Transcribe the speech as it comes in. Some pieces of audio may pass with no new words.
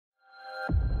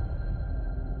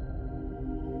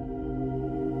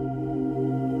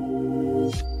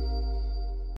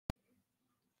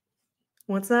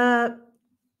What's up?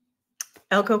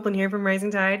 Copeland here from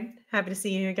Rising Tide. Happy to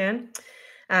see you again.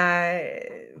 Uh,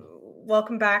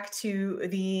 Welcome back to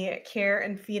the care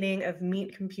and feeding of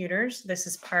meat computers. This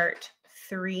is part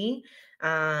 3.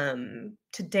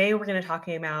 Today we're going to talk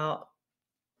about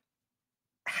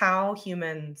how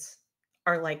humans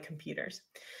are like computers.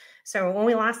 So when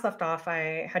we last left off,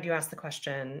 I had you ask the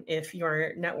question, if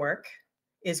your network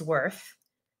is worth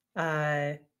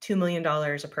 $2 million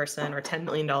a person or $10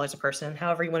 million a person,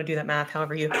 however you want to do that math,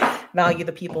 however you value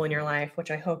the people in your life, which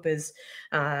I hope is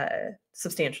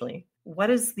substantially.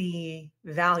 What is the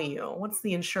value? What's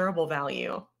the insurable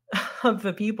value of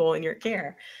the people in your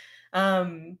care?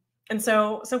 And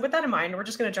so with that in mind, we're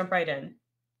just going to jump right in.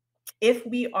 If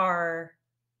we are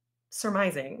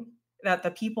surmising that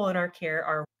the people in our care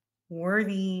are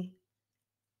worthy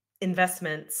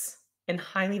investments in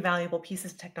highly valuable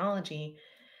pieces of technology,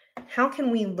 how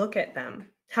can we look at them?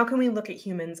 How can we look at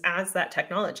humans as that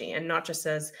technology and not just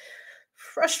as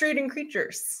frustrating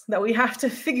creatures that we have to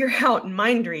figure out and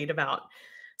mind read about?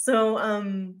 So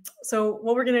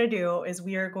what we're going to do is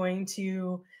we are going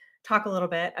to talk a little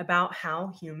bit about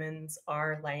how humans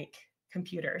are like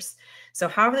computers. So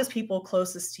how are those people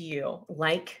closest to you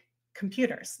like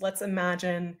computers? Let's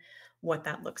imagine what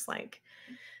that looks like.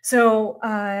 So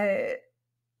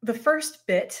the first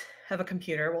bit of a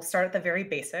computer, we'll start at the very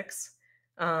basics.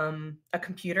 A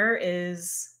computer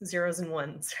is zeros and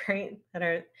ones, right? That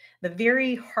are the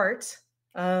very heart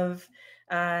of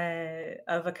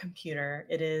a computer.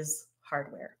 It is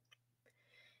hardware.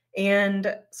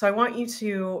 And so I want you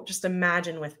to just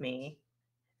imagine with me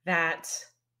that,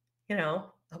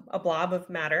 a blob of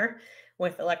matter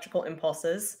with electrical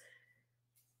impulses.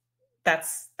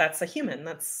 That's a human.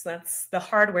 That's the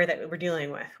hardware that we're dealing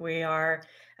with. We are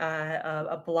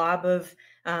a blob of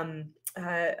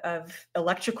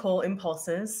electrical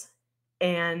impulses,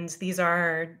 and these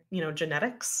are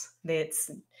genetics. It's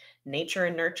nature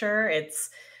and nurture. It's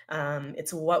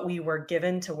what we were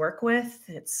given to work with.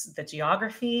 It's the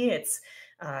geography. It's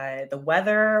the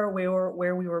weather,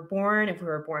 where we were born. If we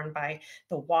were born by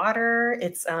the water,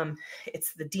 it's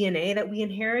the DNA that we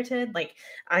inherited. Like,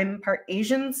 I'm part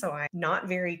Asian, so I'm not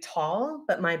very tall,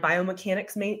 but my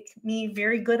biomechanics make me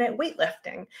very good at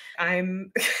weightlifting.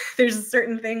 There's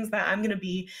certain things that I'm going to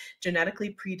be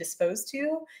genetically predisposed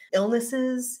to,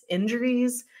 illnesses,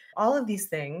 injuries, all of these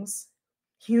things.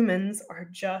 Humans are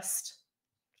just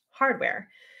hardware.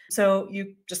 So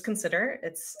you just consider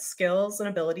it's skills and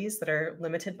abilities that are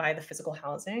limited by the physical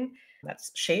housing.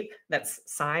 That's shape, that's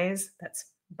size,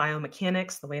 that's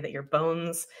biomechanics, the way that your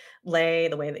bones lay,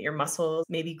 the way that your muscles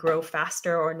maybe grow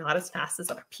faster or not as fast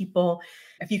as other people.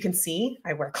 If you can see,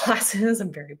 I wear glasses,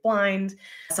 I'm very blind.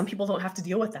 Some people don't have to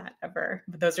deal with that ever,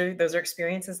 but those are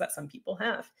experiences that some people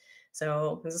have.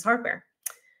 So this is hardware.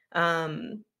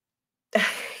 As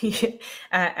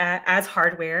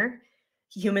hardware,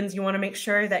 humans, you want to make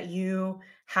sure that you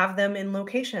have them in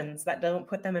locations that don't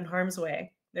put them in harm's way.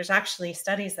 There's actually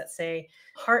studies that say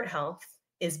heart health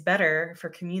is better for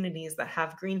communities that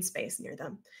have green space near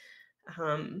them.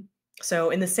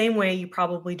 So in the same way, you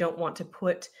probably don't want to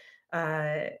put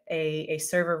a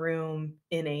server room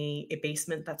in a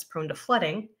basement that's prone to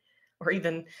flooding, or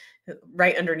even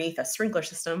right underneath a sprinkler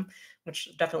system, which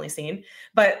I've definitely seen.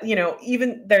 But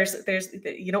even there's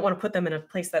you don't want to put them in a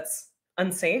place that's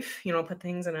unsafe. You don't put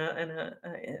things in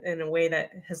a way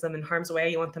that has them in harm's way.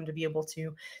 You want them to be able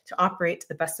to operate to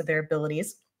the best of their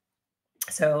abilities.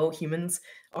 So humans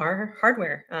are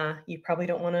hardware. You probably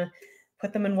don't want to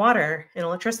put them in water and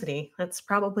electricity. That's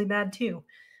probably bad too.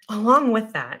 Along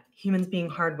with that, humans being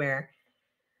hardware,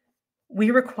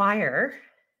 we require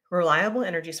reliable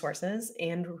energy sources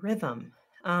and rhythm.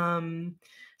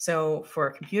 So for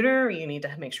a computer, you need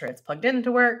to make sure it's plugged in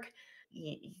to work.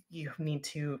 You need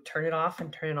to turn it off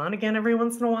and turn it on again every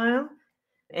once in a while.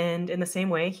 And in the same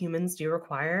way, humans do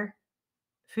require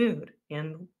food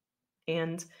and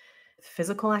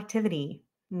physical activity.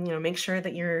 Make sure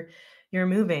that you're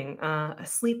moving. A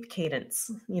sleep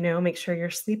cadence. Make sure you're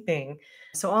sleeping.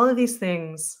 So all of these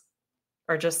things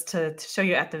are just to show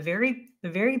you at the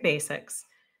very basics,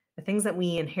 the things that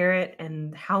we inherit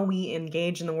and how we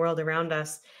engage in the world around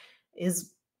us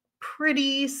is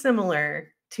pretty similar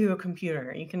to a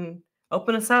computer. You can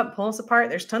open us up, pull us apart.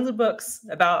 There's tons of books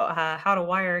about how to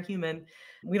wire a human.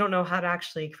 We don't know how to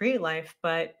actually create life,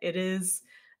 but it is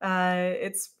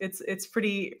it's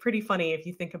pretty funny if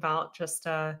you think about just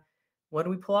what do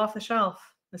we pull off the shelf?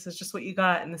 This is just what you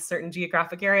got in this certain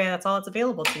geographic area. That's all that's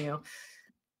available to you.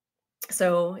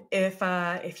 So if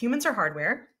humans are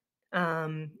hardware,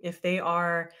 if they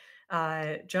are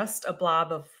just a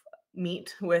blob of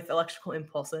meat with electrical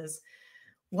impulses,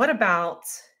 What about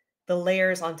the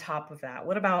layers on top of that?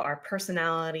 What about our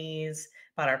personalities,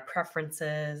 about our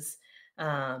preferences,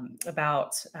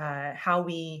 about how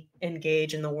we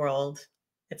engage in the world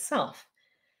itself?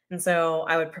 And so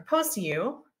I would propose to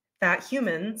you that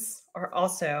humans are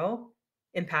also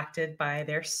impacted by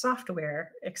their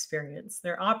software experience,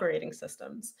 their operating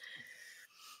systems.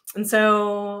 And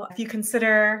so if you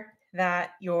consider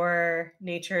that your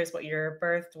nature is what you're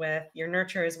birthed with, your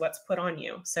nurture is what's put on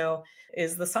you. So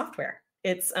is the software.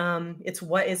 It's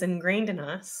what is ingrained in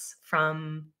us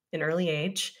from an early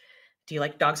age. Do you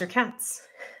like dogs or cats?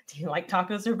 Do you like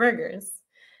tacos or burgers?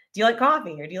 Do you like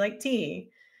coffee or do you like tea?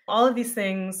 All of these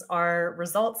things are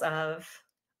results of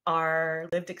our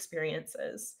lived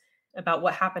experiences about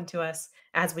what happened to us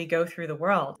as we go through the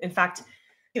world. In fact,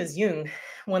 it was Jung,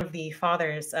 one of the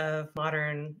fathers of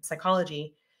modern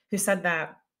psychology, who said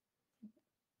that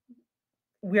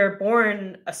we're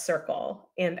born a circle.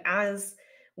 And as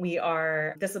we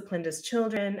are disciplined as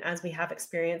children, as we have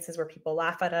experiences where people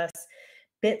laugh at us,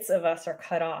 bits of us are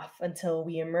cut off until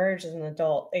we emerge as an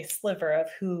adult, a sliver of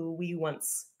who we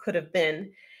once could have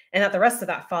been. And that the rest of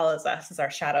that follows us as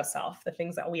our shadow self, the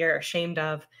things that we are ashamed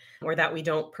of or that we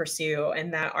don't pursue,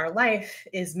 and that our life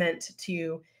is meant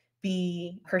to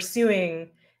be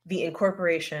pursuing the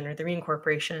incorporation or the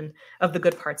reincorporation of the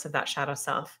good parts of that shadow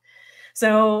self.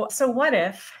 So what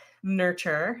if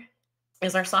nurture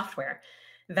is our software?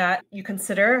 That you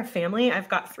consider a family. I've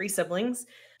got 3 siblings,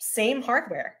 same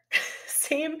hardware,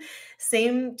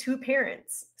 same 2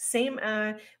 parents, same.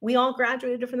 We all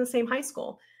graduated from the same high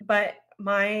school, but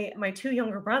my 2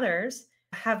 younger brothers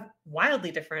have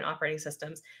wildly different operating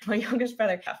systems. My youngest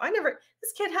brother, I never.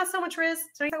 This kid has so much riz.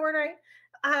 Did I use that word right?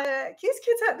 These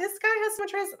kids have. This guy has so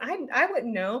much riz. I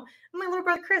wouldn't know. My little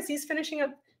brother Chris, he's finishing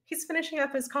up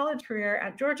his college career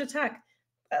at Georgia Tech.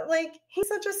 Like, he's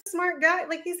such a smart guy.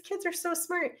 Like, these kids are so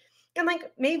smart. And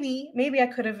like, maybe I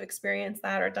could have experienced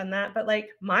that or done that, but like,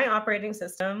 my operating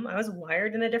system, I was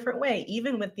wired in a different way,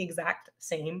 even with the exact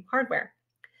same hardware.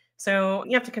 So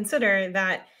you have to consider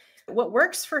that what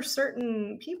works for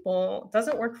certain people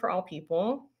doesn't work for all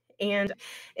people. And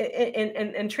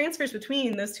transfers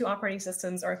between those 2 operating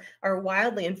systems are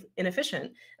wildly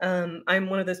inefficient. I'm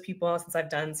one of those people, since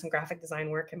I've done some graphic design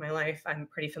work in my life, I'm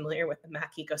pretty familiar with the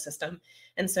Mac ecosystem.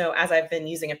 And so as I've been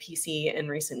using a PC in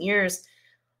recent years,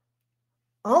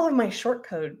 all of my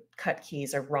shortcut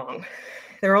keys are wrong.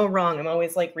 They're all wrong. I'm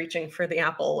always like reaching for the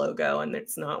Apple logo and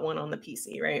it's not one on the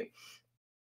PC, right?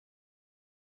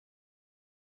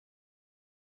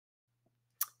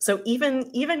 So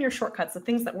even your shortcuts, the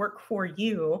things that work for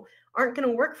you, aren't going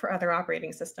to work for other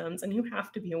operating systems, and you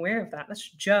have to be aware of that.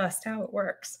 That's just how it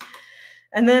works.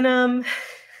 And then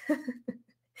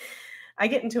I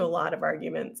get into a lot of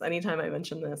arguments anytime I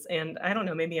mention this, and I don't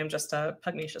know, maybe I'm just a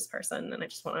pugnacious person and I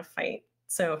just want to fight.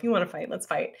 So if you want to fight, let's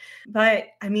fight. But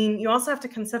I mean, you also have to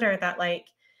consider that like,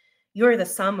 you're the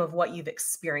sum of what you've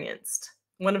experienced.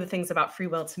 One of the things about free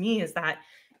will to me is that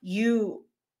you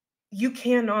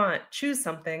cannot choose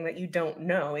something that you don't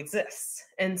know exists.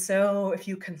 And so if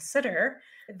you consider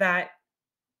that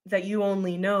you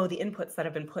only know the inputs that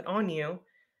have been put on you,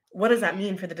 what does that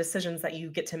mean for the decisions that you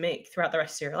get to make throughout the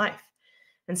rest of your life?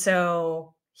 And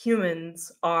so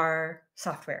humans are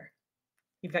software.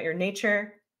 You've got your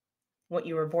nature, what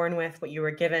you were born with, what you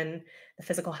were given, the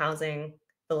physical housing,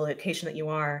 the location that you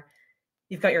are.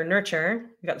 You've got your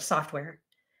nurture, you've got the software.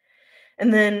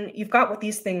 And then you've got what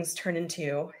these things turn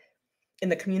into in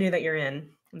the community that you're in,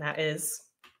 and that is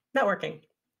networking.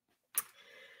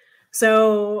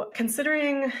 So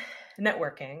considering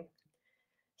networking,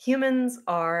 humans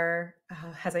are,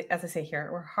 as I say here,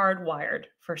 we're hardwired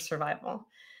for survival.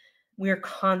 We're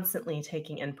constantly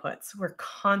taking inputs. We're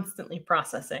constantly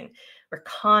processing. We're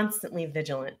constantly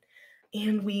vigilant.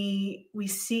 And we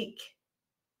seek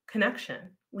connection.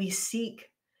 We seek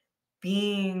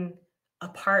being a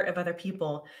part of other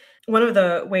people. One of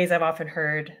the ways I've often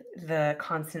heard the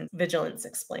constant vigilance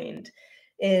explained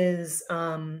is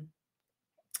that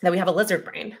we have a lizard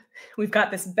brain. We've got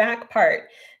this back part,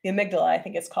 the amygdala, I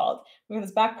think it's called. We have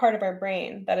this back part of our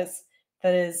brain that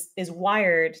is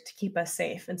wired to keep us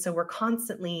safe. And so we're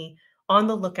constantly on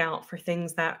the lookout for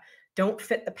things that don't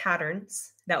fit the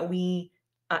patterns that we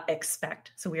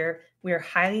expect. So we are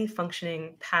highly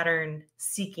functioning, pattern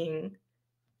seeking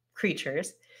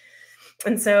creatures.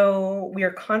 And so we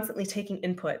are constantly taking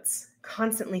inputs,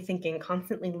 constantly thinking,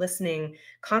 constantly listening,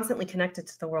 constantly connected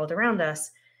to the world around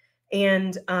us.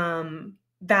 And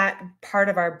that part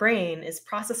of our brain is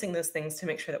processing those things to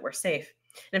make sure that we're safe.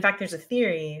 And in fact, there's a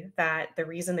theory that the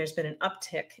reason there's been an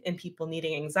uptick in people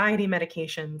needing anxiety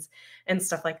medications and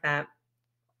stuff like that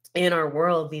in our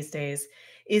world these days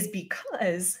is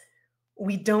because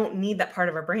we don't need that part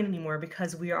of our brain anymore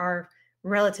because we are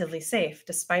relatively safe,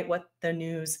 despite what the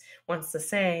news wants to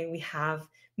say. We have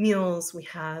meals, we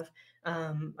have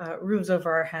roofs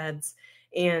over our heads,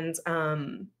 and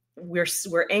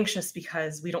we're anxious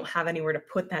because we don't have anywhere to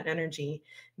put that energy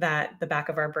that the back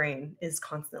of our brain is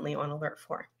constantly on alert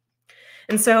for.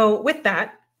 And so, with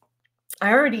that,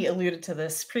 I already alluded to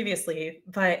this previously,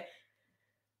 but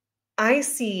I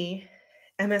see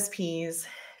MSPs,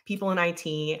 people in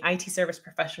IT service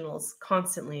professionals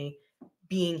constantly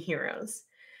being heroes.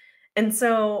 And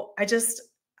so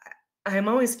I'm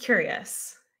always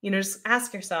curious, just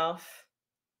ask yourself,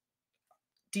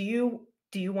 do you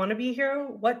want to be a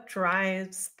hero? What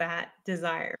drives that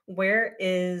desire? Where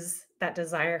is that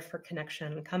desire for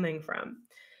connection coming from?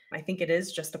 I think it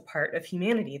is just a part of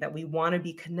humanity that we want to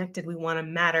be connected. We want to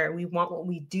matter. We want what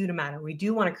we do to matter. We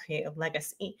do want to create a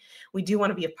legacy. We do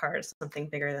want to be a part of something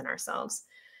bigger than ourselves.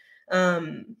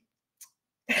 Um,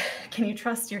 can you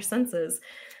trust your senses?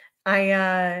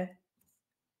 I'm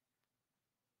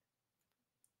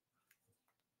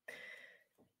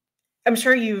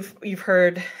sure you've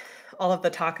heard all of the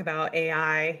talk about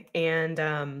AI and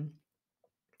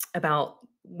about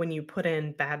when you put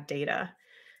in bad data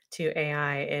to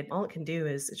AI, all it can do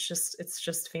is it's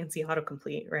just fancy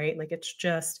autocomplete, right? Like it's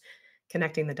just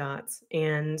connecting the dots.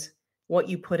 And what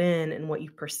you put in and what you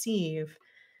perceive,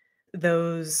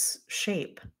 those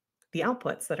shape the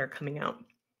outputs that are coming out.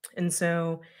 And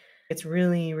so it's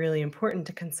really, really important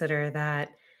to consider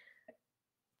that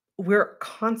we're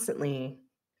constantly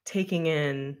taking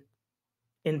in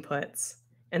inputs,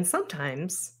 and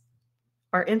sometimes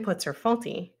our inputs are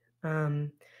faulty.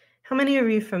 Um, how many of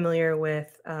you familiar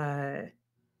with the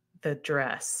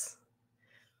dress?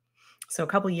 So a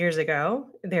couple years ago,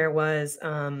 there was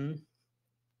a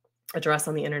dress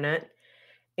on the internet,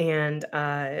 and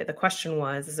the question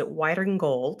was, is it white and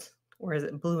gold or is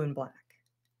it blue and black?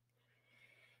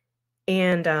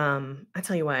 And I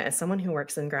tell you what, as someone who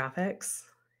works in graphics,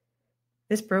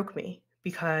 this broke me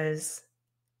because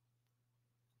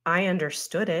I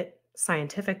understood it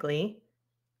scientifically,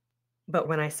 but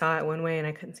when I saw it one way and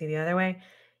I couldn't see the other way,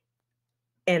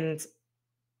 and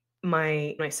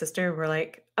my sister were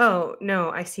like, "Oh,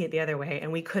 no, I see it the other way,"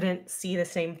 and we couldn't see the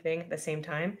same thing at the same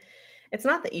time. It's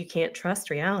not that you can't trust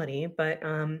reality, but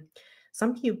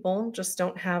some people just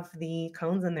don't have the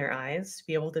cones in their eyes to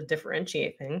be able to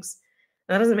differentiate things.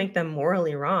 That doesn't make them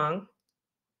morally wrong.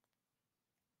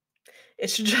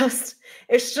 It's just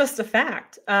it's just a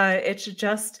fact. It's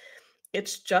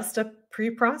just a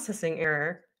pre-processing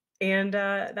error, and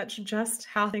that's just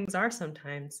how things are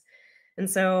sometimes. And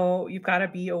so you've got to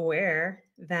be aware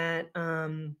that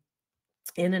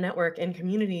in a network, in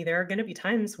community, there are going to be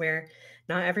times where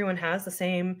not everyone has the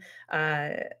same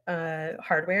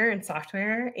hardware and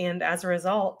software, and as a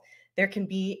result, there can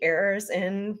be errors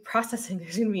in processing.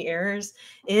 There's going to be errors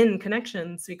in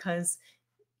connections because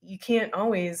you can't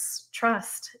always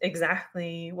trust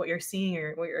exactly what you're seeing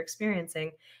or what you're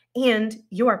experiencing, and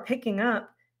you are picking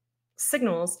up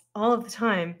signals all of the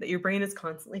time that your brain is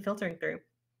constantly filtering through.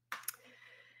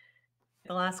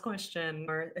 The last question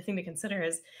or a thing to consider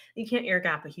is you can't air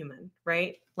gap a human,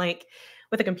 right? Like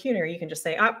with a computer, you can just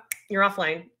say, "Oh, you're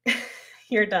offline,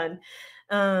 you're done."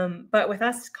 But with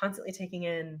us constantly taking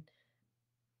in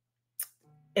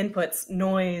inputs,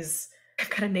 noise, I've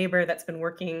got a neighbor that's been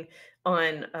working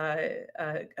on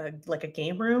like a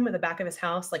game room in the back of his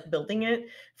house, like building it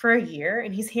for a year,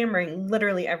 and he's hammering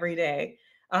literally every day.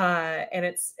 And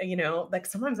it's like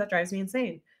sometimes that drives me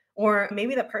insane. Or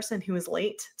maybe the person who was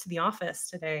late to the office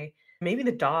today, maybe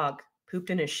the dog pooped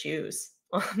in his shoes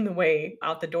on the way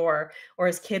out the door, or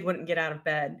his kid wouldn't get out of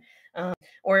bed,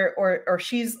 or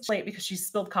she's late because she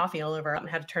spilled coffee all over and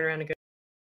had to turn around and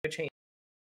go change.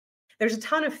 There's a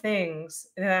ton of things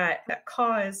that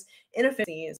cause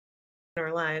inefficiencies in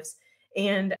our lives,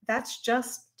 and that's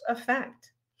just a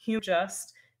fact. You're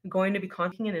just going to be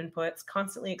constantly in inputs,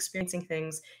 constantly experiencing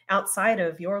things outside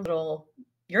of your little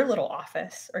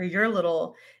office or your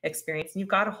little experience. And you've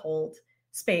got to hold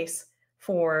space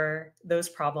for those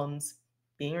problems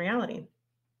being reality.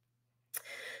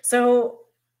 So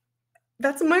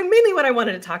that's mainly what I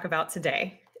wanted to talk about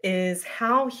today is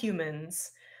how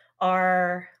humans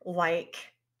are like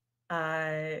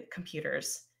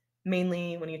computers.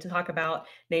 Mainly when you talk about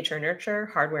nature and nurture,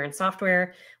 hardware and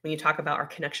software, when you talk about our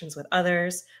connections with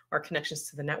others, our connections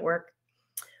to the network.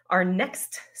 Our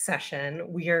next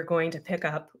session, we are going to pick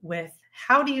up with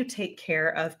how do you take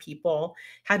care of people?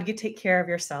 How do you take care of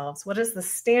yourselves? What is the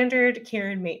standard care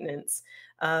and maintenance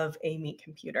of a meat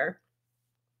computer?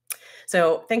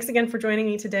 So thanks again for joining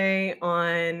me today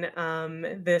on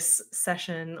this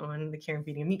session on the care and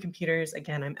beauty of meat computers.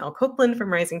 Again, I'm Elle Copeland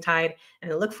from Rising Tide, and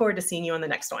I look forward to seeing you on the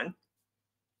next one.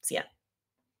 See ya.